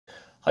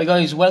Hi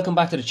guys, welcome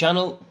back to the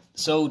channel.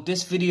 So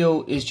this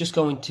video is just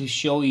going to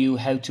show you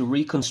how to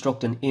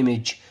reconstruct an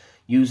image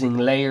using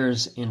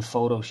layers in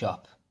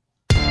Photoshop.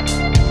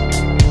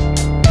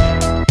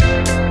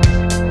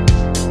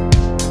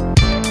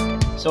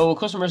 So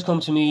customers come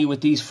to me with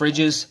these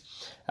fridges.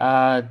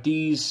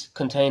 These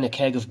contain a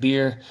keg of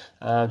beer.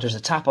 There's a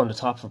tap on the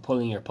top for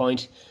pulling your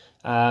pint.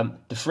 The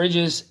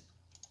fridges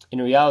in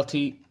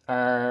reality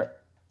are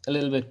a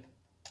little bit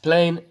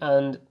plain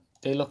and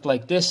they look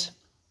like this.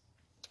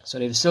 So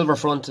they have a silver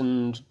front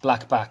and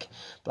black back,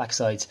 black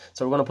sides.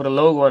 So we're going to put a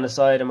logo on the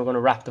side and we're going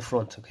to wrap the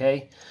front,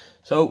 okay?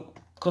 So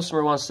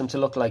customer wants them to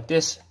look like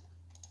this.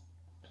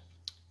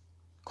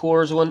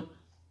 Coors one,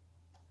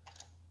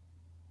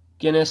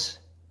 Guinness,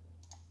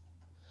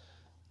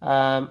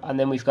 and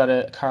then we've got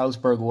a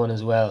Carlsberg one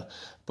as well.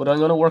 But I'm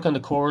going to work on the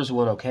Coors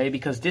one, okay?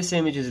 Because this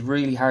image is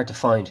really hard to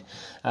find.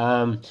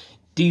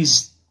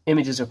 These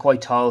images are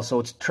quite tall, so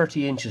it's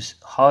 30 inches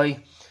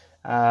high.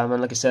 And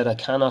like I said, I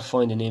cannot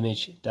find an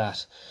image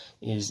that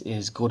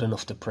is good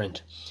enough to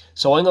print.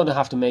 So I'm going to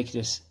have to make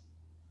this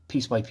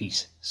piece by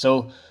piece.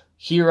 So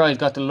here I've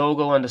got the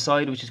logo on the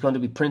side, which is going to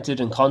be printed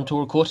and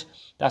contour cut.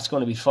 That's going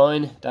to be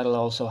fine. That'll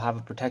also have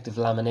a protective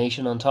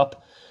lamination on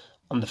top.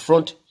 On the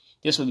front,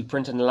 this will be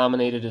printed and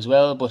laminated as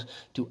well. But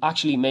to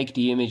actually make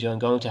the image, I'm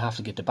going to have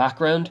to get the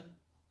background,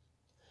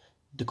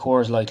 the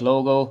Coors Light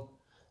logo,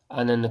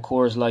 and then the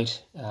Coors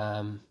Light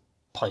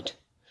pint.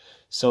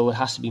 So it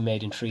has to be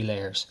made in 3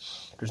 layers.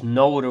 There's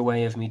no other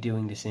way of me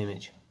doing this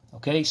image.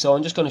 Okay, so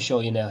I'm just going to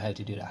show you now how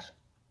to do that.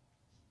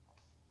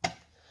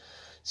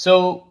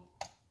 So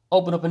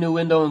open up a new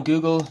window on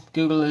Google.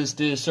 Google is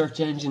the search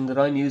engine that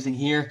I'm using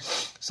here.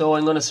 So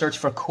I'm going to search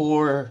for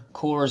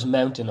Coors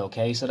Mountain,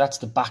 okay? So that's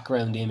the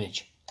background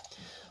image.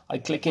 I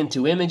click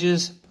into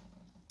images.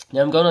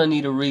 Now I'm going to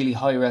need a really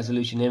high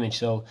resolution image.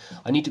 So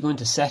I need to go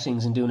into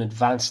settings and do an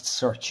advanced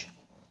search.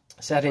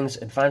 Settings,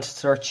 advanced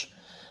search.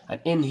 And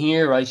in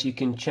here, right, you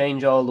can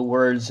change all the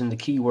words and the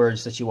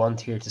keywords that you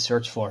want here to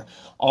search for.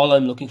 All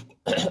I'm looking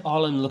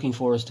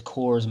for is the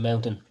Coors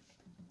Mountain.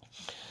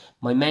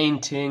 My main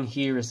thing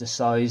here is the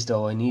size,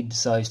 though. I need the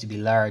size to be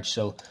large.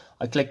 So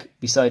I click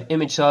beside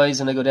image size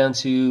and I go down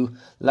to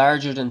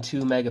larger than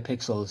 2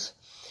 megapixels.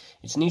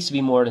 It needs to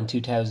be more than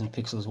 2000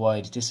 pixels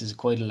wide. This is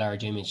quite a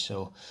large image,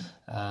 so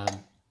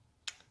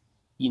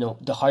you know,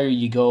 the higher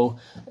you go,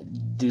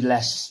 the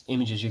less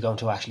images you're going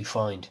to actually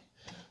find.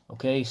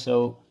 Okay,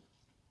 so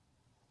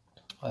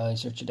I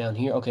search it down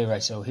here. Okay,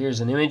 right, so here's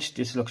an image.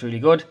 This looks really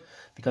good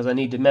because I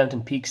need the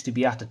mountain peaks to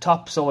be at the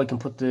top so I can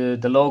put the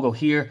logo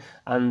here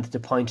and the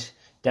point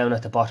down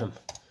at the bottom.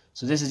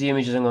 So this is the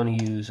images I'm going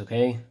to use,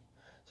 okay?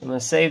 So I'm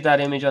going to save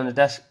that image on the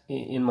desk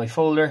in my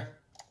folder.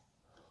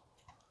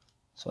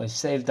 So I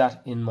saved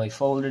that in my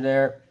folder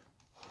there.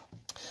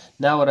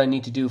 Now what I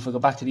need to do, if I go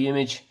back to the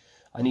image,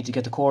 I need to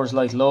get the Coors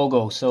Light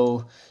logo.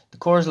 So the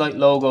Coors Light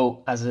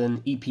logo as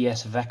an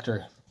EPS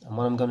vector. And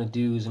what I'm going to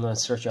do is I'm going to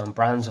search on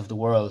brands of the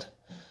world.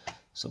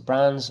 So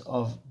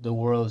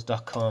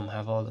brandsoftheworld.com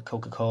have all the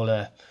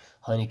Coca-Cola,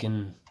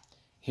 Heineken.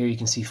 Here you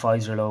can see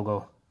Pfizer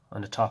logo on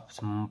the top. It's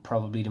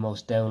probably the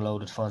most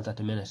downloaded font at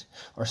the minute.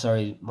 Or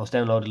sorry, most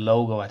downloaded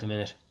logo at the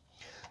minute.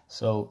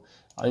 So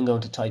I'm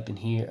going to type in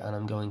here and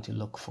I'm going to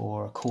look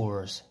for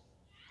Coors.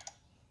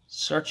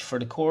 Search for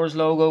the Coors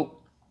logo.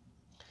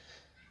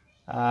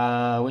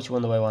 Which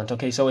one do I want?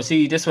 Okay, so I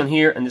see this one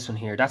here and this one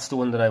here. That's the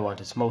one that I want.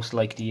 It's most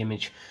like the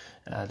image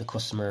the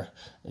customer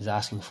is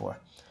asking for.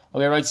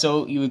 Okay, right,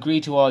 so you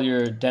agree to all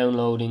your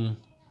downloading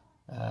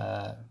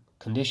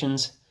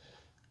conditions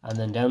and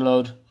then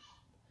download.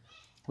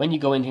 When you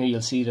go in here,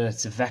 you'll see that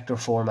it's a vector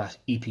format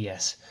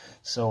EPS.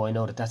 So I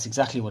know that that's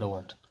exactly what I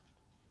want.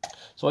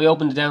 So I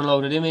open the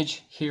downloaded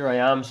image. Here I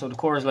am. So the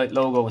Coors Light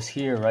logo is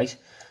here, right?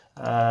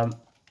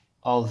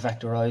 All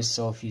vectorized.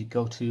 So if you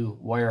go to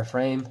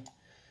wireframe,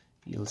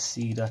 you'll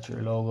see that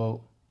your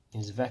logo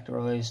is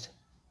vectorized.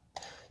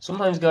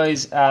 Sometimes,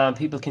 guys,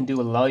 people can do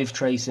a live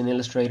trace in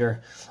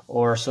Illustrator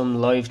or some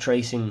live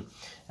tracing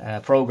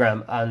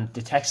program, and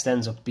the text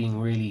ends up being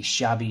really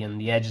shabby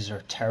and the edges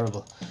are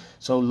terrible.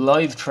 So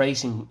live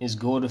tracing is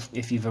good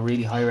if you have a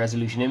really high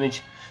resolution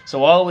image.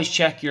 So always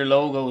check your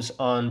logos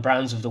on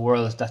brands of the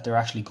world that they're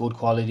actually good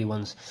quality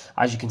ones.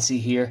 As you can see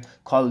here,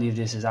 quality of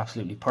this is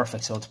absolutely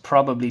perfect. So it's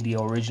probably the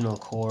original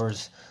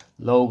Coors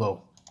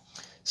logo.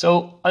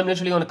 So I'm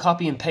literally going to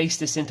copy and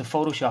paste this into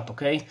Photoshop,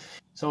 okay?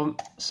 So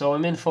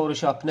I'm in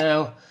Photoshop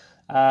now.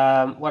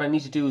 What I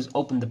need to do is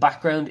open the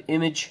background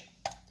image.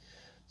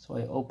 So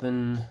I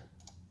open,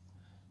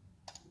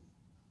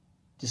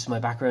 this is my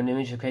background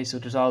image, okay? So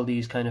there's all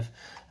these kind of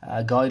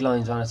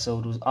guidelines on it. So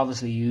it was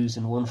obviously used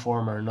in one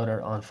form or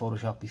another on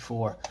Photoshop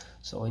before.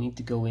 So I need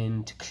to go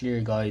into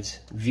Clear Guides,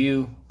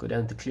 View, go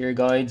down to Clear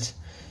Guides,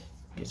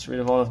 gets rid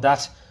of all of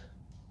that.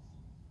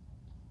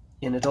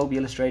 In Adobe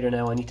Illustrator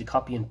now, I need to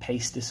copy and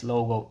paste this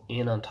logo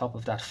in on top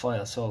of that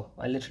file. So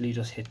I literally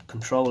just hit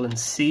Control and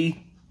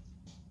C,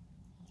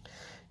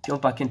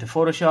 jump back into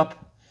Photoshop,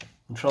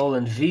 Control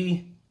and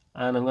V,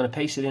 and I'm going to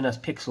paste it in as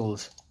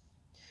pixels.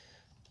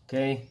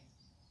 Okay,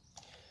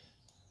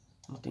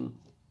 nothing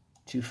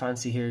too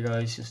fancy here,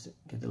 guys. Just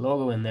get the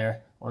logo in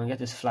there. I want to get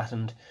this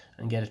flattened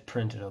and get it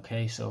printed,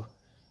 okay? So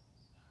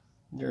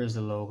there's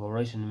the logo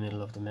right in the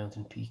middle of the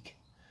mountain peak.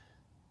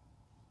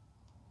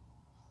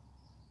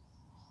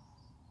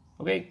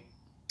 Okay,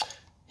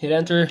 hit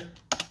enter.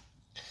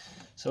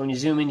 So when you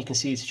zoom in, you can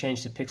see it's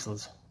changed to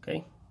pixels,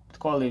 okay? The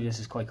quality of this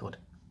is quite good.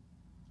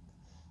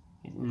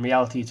 In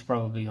reality, it's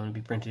probably going to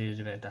be printed at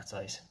about that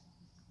size.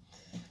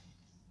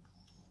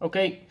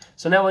 Okay,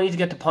 so now I need to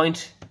get the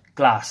point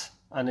glass,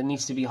 and it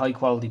needs to be high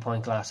quality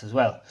point glass as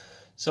well.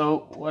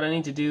 So what I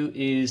need to do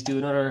is do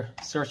another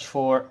search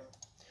for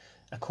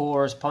a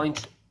Coors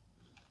point,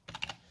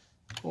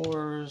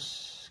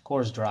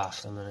 Coors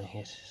draft. I'm going to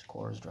hit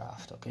Coors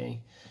draft, okay?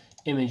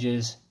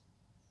 Images,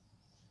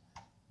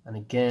 and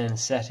again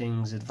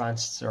settings,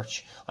 advanced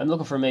search. I'm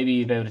looking for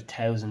maybe about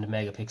 1000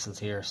 megapixels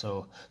here,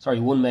 so sorry,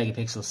 1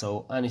 megapixel,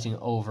 so anything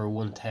over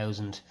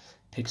 1000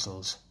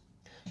 pixels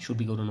should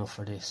be good enough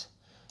for this.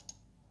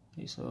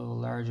 Okay, so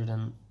larger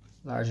than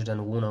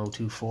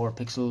 1024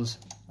 pixels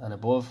and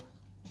above.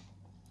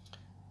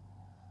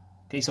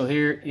 Okay, so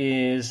here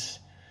is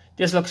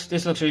this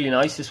looks really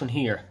nice. This one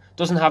here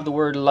doesn't have the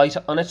word light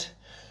on it,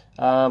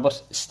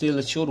 but still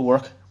it should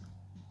work.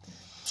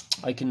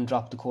 I can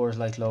drop the Coors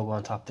Light logo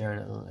on top there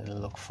and it'll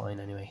look fine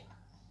anyway.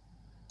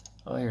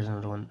 Oh, here's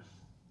another one.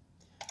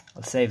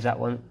 I'll save that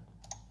one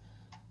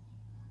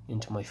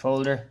into my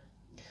folder,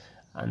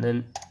 and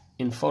then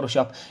in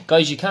Photoshop,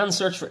 guys, you can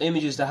search for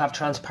images that have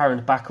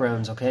transparent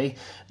backgrounds, okay?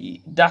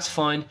 That's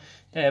fine,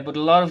 but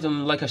a lot of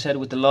them, like I said,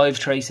 with the Live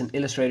Trace and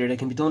Illustrator, they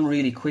can be done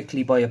really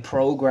quickly by a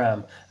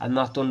program and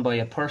not done by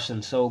a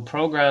person. So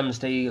programs,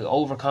 they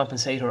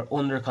overcompensate or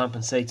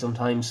undercompensate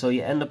sometimes, so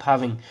you end up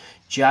having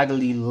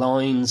jaggedy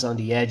lines on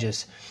the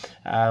edges,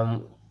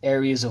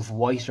 areas of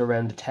white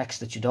around the text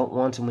that you don't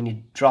want, and when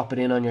you drop it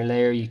in on your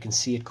layer, you can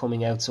see it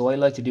coming out. So I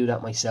like to do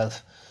that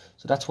myself.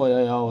 So that's why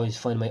I always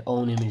find my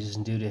own images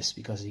and do this,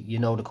 because you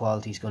know the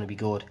quality is going to be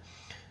good.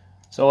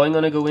 So I'm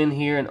going to go in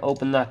here and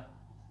open that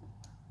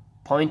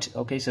point.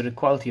 Okay, so the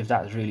quality of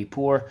that is really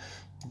poor.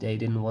 They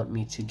didn't want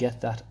me to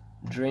get that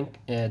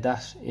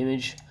that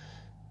image.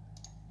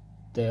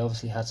 They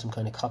obviously had some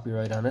kind of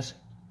copyright on it.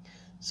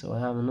 So I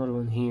have another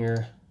one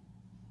here.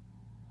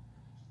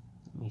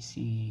 Let me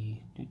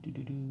see.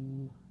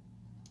 Here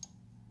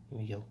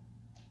we go.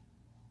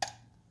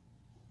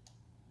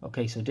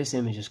 Okay, so this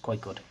image is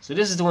quite good. So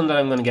this is the one that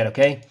I'm going to get,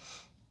 okay?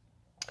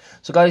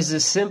 So guys,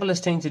 the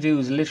simplest thing to do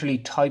is literally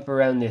type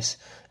around this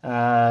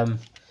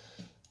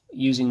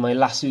using my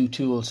Lasso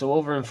Tool. So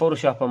over in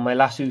Photoshop on my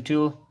Lasso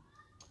Tool,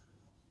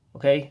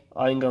 okay,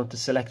 I'm going to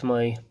select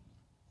my,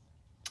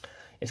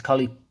 it's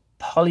called a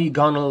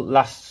Polygonal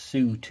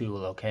Lasso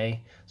Tool,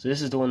 okay? So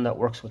this is the one that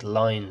works with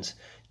lines.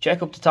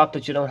 Check up the top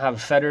that you don't have it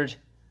feathered.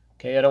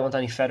 Okay, I don't want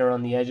any feather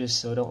on the edges,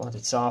 so I don't want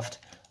it soft.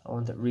 I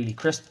want it really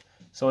crisp.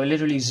 So I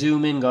literally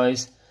zoom in,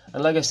 guys,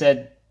 and like I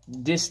said,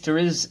 there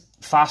is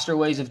faster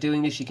ways of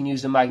doing this. You can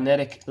use the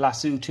magnetic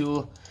lasso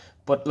tool,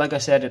 but like I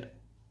said, it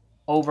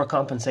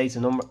overcompensates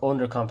and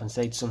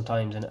undercompensates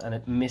sometimes, and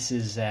it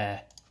misses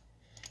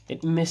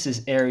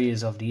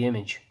areas of the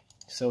image.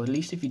 So at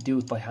least if you do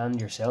it by hand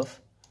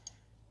yourself,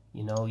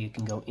 you know, you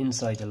can go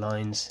inside the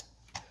lines,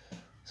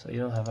 so you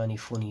don't have any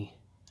funny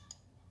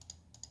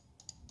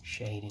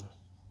shading.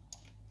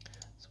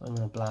 So I'm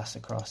going to blast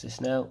across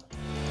this now.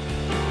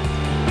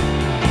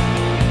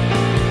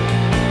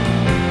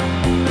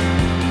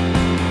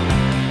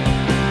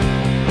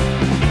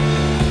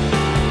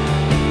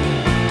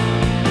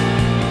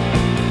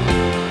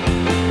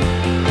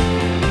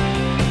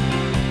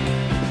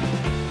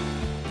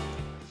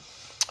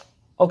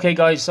 Okay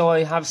guys, so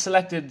I have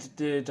selected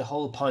the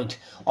whole point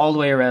all the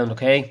way around,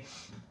 okay?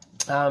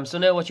 So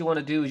now what you want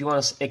to do is you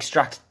want to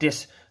extract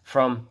this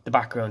from the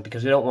background,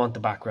 because we don't want the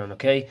background,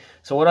 okay?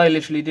 So what I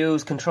literally do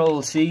is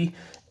Control C.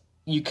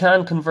 You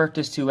can convert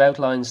this to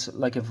outlines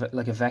like a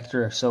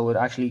vector, so it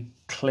actually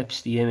clips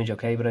the image,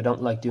 okay? But I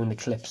don't like doing the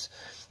clips.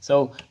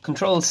 So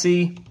Control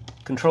C,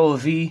 Control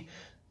V.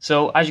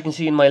 So as you can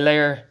see in my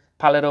layer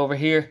palette over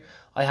here,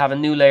 I have a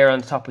new layer on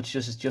the top, which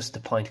is just the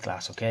point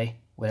glass, okay?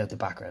 Without the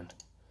background.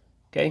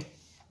 Okay,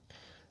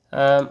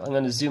 I'm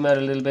going to zoom out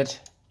a little bit.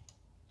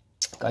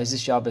 Guys,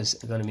 this job is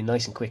going to be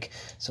nice and quick,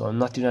 so I'm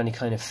not doing any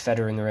kind of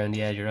feathering around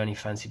the edge or any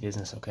fancy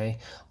business, okay?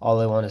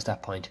 All I want is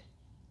that point,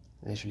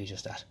 literally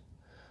just that,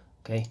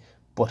 okay?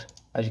 But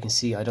as you can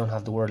see, I don't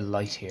have the word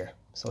light here,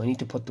 so I need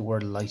to put the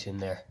word light in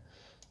there.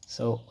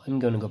 So I'm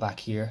going to go back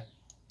here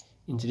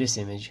into this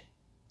image,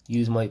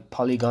 use my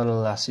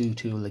Polygonal Lasso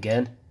Tool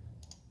again.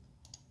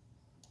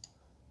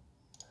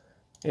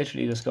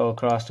 Literally just go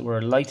across the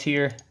word light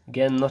here.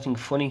 Again, nothing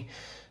funny,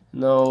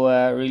 no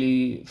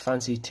really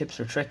fancy tips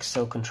or tricks.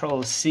 So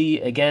Control C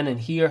again in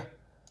here,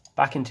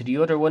 back into the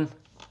other one.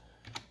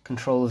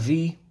 Control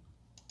V,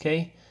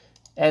 okay.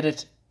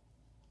 Edit,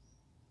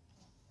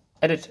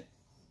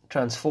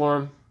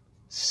 transform,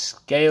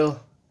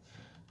 scale,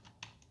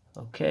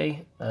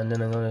 okay. And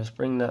then I'm going to just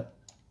bring that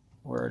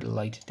word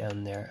light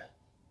down there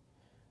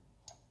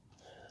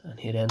and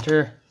hit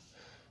enter.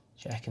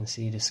 Check and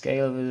see the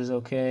scale of it is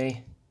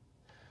okay.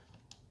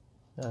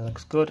 That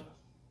looks good.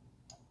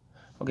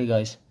 Okay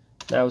guys,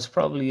 now it's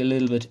probably a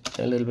little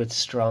bit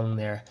strong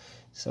there,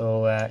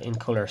 so in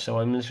color, so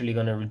I'm literally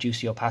going to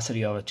reduce the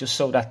opacity of it just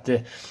so that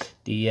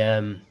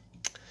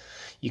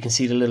you can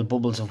see the little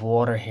bubbles of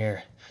water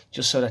here,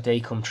 just so that they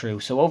come through.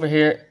 So over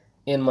here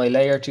in my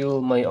layer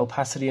tool, my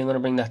opacity, I'm going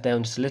to bring that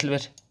down just a little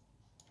bit.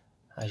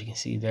 As you can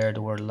see there,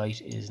 the word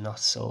light is not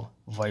so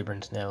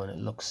vibrant now and it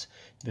looks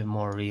a bit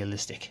more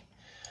realistic.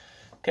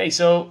 Okay,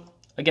 so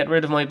I get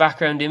rid of my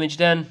background image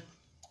then,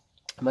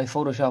 my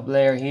Photoshop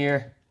layer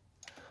here.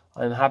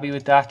 I'm happy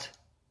with that.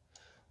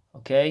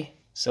 Okay,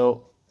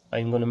 so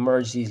I'm going to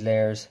merge these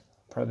layers.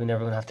 Probably never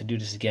going to have to do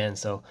this again,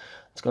 so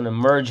it's going to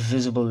merge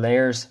visible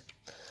layers.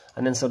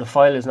 And then so the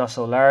file is not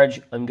so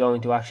large, I'm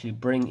going to actually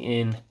bring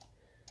in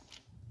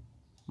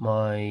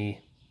the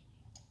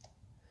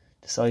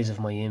size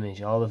of my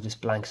image. All of this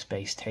blank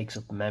space takes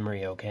up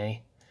memory,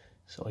 okay?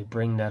 So I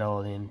bring that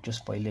all in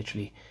just by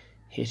literally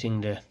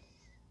hitting the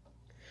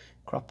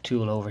crop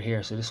tool over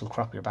here. So this will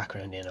crop your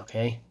background in,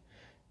 okay?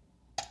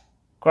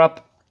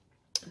 Crop.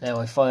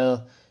 Now I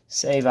file,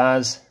 save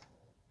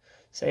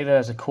it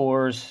as a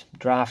Cores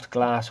Draft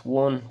Glass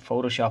 1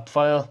 Photoshop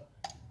file.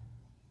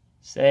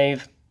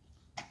 Save.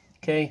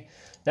 Okay.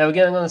 Now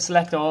again, I'm going to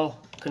select all,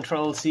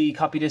 Control C,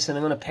 copy this, and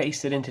I'm going to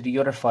paste it into the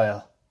other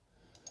file.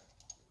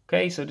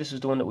 Okay, so this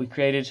is the one that we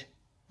created.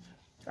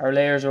 Our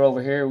layers are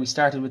over here. We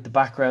started with the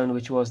background,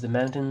 which was the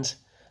mountains,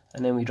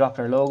 and then we dropped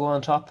our logo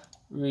on top.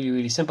 Really,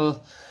 really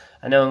simple.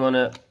 And now I'm going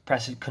to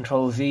press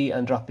Control V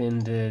and drop in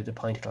the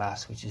pint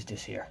glass, which is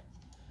this here.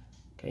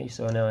 Okay,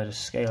 so now I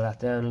just scale that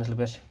down a little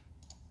bit.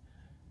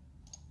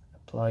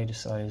 Apply the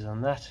size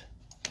on that.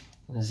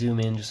 I'm going to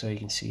zoom in just so you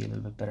can see a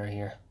little bit better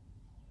here.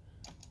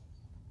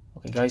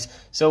 Okay guys,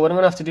 so what I'm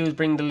going to have to do is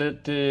bring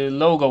the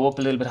logo up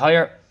a little bit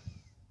higher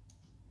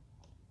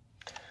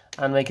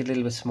and make it a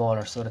little bit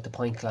smaller so that the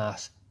pint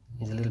glass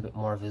is a little bit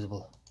more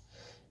visible.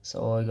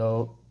 So I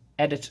go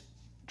Edit,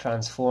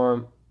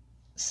 Transform,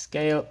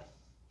 Scale.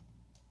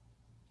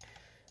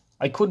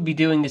 I could be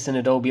doing this in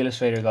Adobe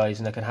Illustrator, guys,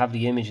 and I could have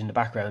the image in the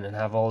background and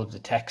have all of the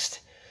text,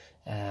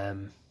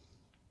 the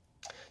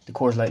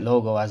Coors Light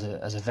logo as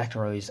a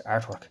vectorized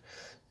artwork.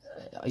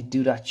 I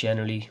do that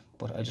generally,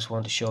 but I just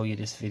want to show you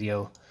this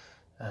video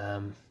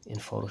in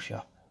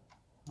Photoshop.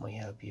 Might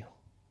help you.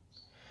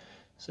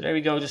 So there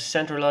we go, just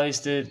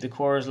centralize the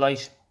Coors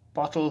Light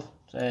bottle.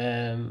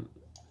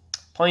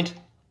 Point.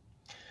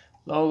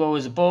 Logo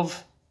is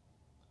above.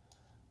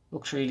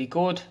 Looks really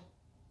good.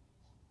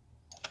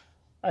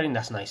 I think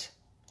that's nice.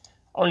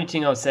 Only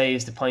thing I would say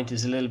is the point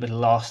is a little bit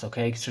lost,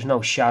 okay, because there's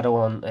no shadow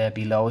on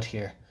below it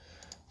here.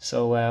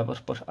 So,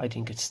 but I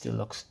think it still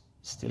looks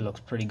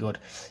pretty good.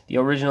 The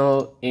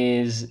original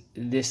is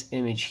this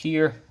image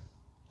here.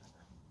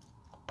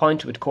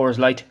 Point with Coors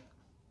Light.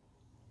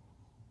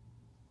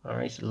 All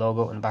right,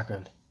 logo and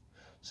background.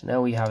 So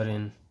now we have it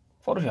in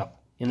Photoshop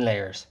in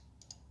layers.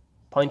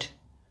 Point,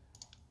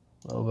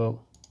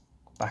 logo,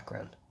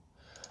 background.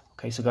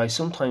 Okay, so guys,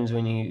 sometimes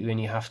when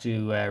you have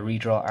to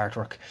redraw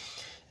artwork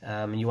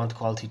and you want the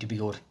quality to be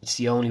good, it's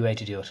the only way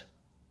to do it,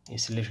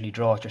 is to literally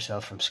draw it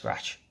yourself from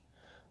scratch.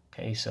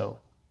 Okay, so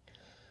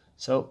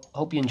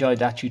hope you enjoyed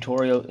that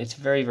tutorial. It's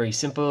very, very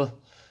simple.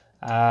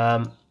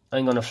 I'm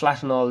going to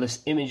flatten all this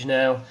image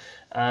now,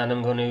 and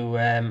I'm going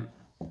to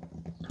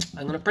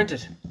print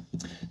it.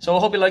 So I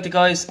hope you liked it,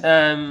 guys.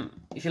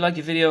 If you liked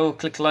the video,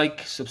 click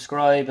like,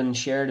 subscribe, and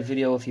share the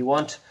video if you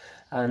want.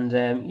 And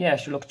yeah,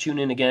 sure, look, tune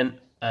in again.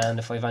 And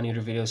if I have any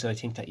other videos that I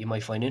think that you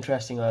might find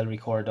interesting, I'll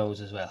record those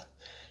as well.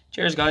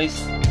 Cheers,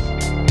 guys.